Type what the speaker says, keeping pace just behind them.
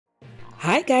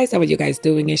Hi guys, how are you guys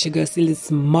doing? It's your girl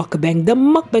SYLISMUKBANG, the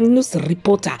mukbang news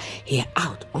reporter here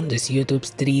out on this YouTube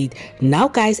street. Now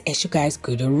guys, as you guys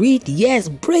could read, yes,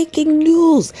 breaking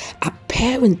news.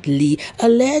 Apparently,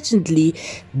 allegedly,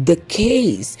 the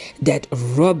case that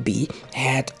Robbie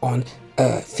had on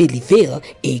Phylly,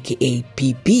 aka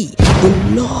PP,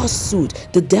 the lawsuit,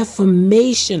 the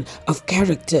defamation of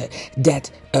character that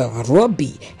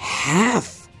Robbie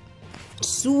have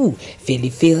sue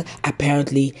Phylly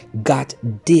apparently got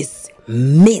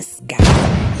dismissed,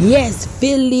 guys. Yes,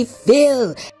 Phylly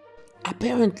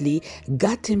apparently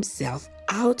got himself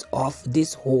out of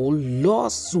this whole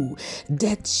lawsuit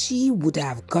that she would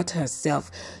have got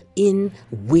herself in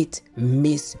with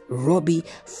Miss Robbie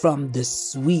from the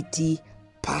Sweetpea,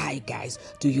 guys.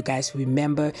 Do you guys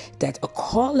remember that a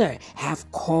caller have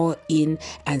called in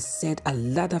and said a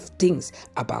lot of things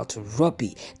about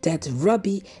Robbie, that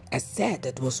Robbie has said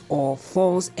that was all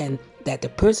false and that the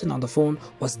person on the phone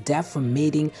was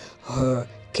defamating her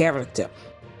character?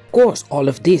 Of course, all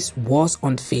of this was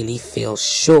on Phyl's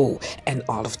show and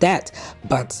all of that,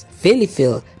 but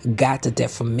Phil got the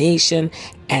defamation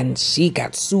and she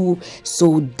got sued,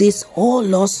 so this whole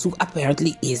lawsuit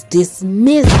apparently is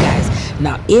dismissed, guys.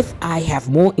 Now, if I have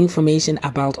more information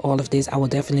about all of this, I will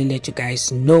definitely let you guys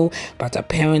know, but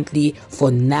apparently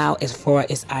for now, as far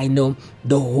as I know,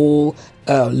 the whole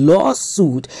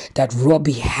lawsuit that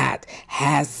Robbie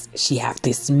she have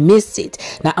dismissed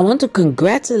it. Now I want to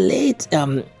congratulate,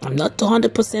 I'm not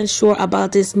 100% sure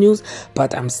about this news,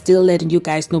 but I'm still letting you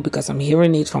guys know because I'm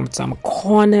hearing it from some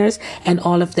corners and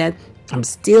all of that. I'm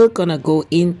still gonna go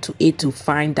into it to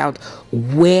find out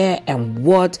where and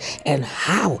what and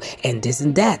how and this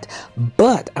and that,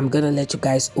 but I'm gonna let you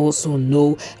guys also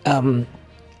know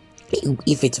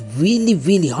if it's really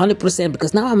 100%,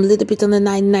 because now I'm a little bit on the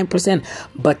 99%,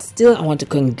 but still I want to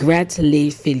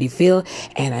congratulate Phil,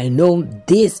 and I know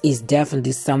this is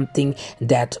definitely something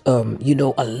that you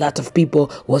know, a lot of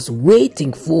people was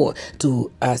waiting for,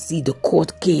 to see the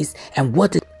court case and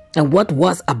what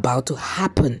was about to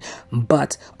happen.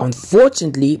 But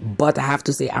unfortunately, but I have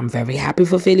to say I'm very happy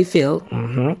for Phil.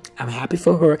 I'm happy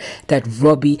for her that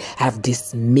Robbie have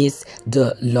dismissed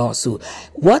the lawsuit.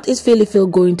 What is Phil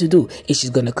going to do? Is she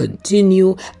going to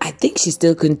continue? I think she's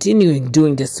still continuing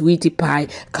doing the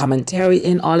Sweetpea commentary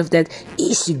and all of that.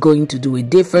 Is she going to do it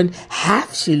different?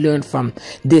 Have she learned from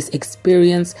this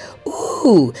experience?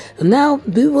 Ooh, now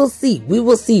we will see.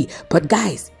 But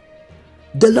guys,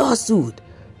 the lawsuit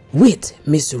with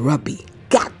Miss Robbie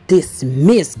got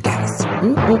dismissed, guys.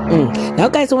 Now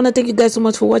guys, I want to thank you guys so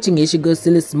much for watching. It's your girl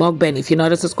SYLISMUKBANG. If you're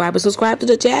not a subscriber, subscribe to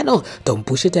the channel. Don't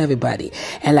push it to everybody.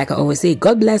 And like I always say,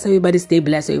 God bless everybody, stay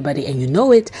blessed everybody, and you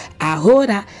know it.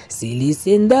 Ahora, Sylis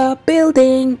in the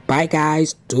building. Bye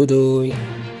guys.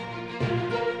 Doodoo.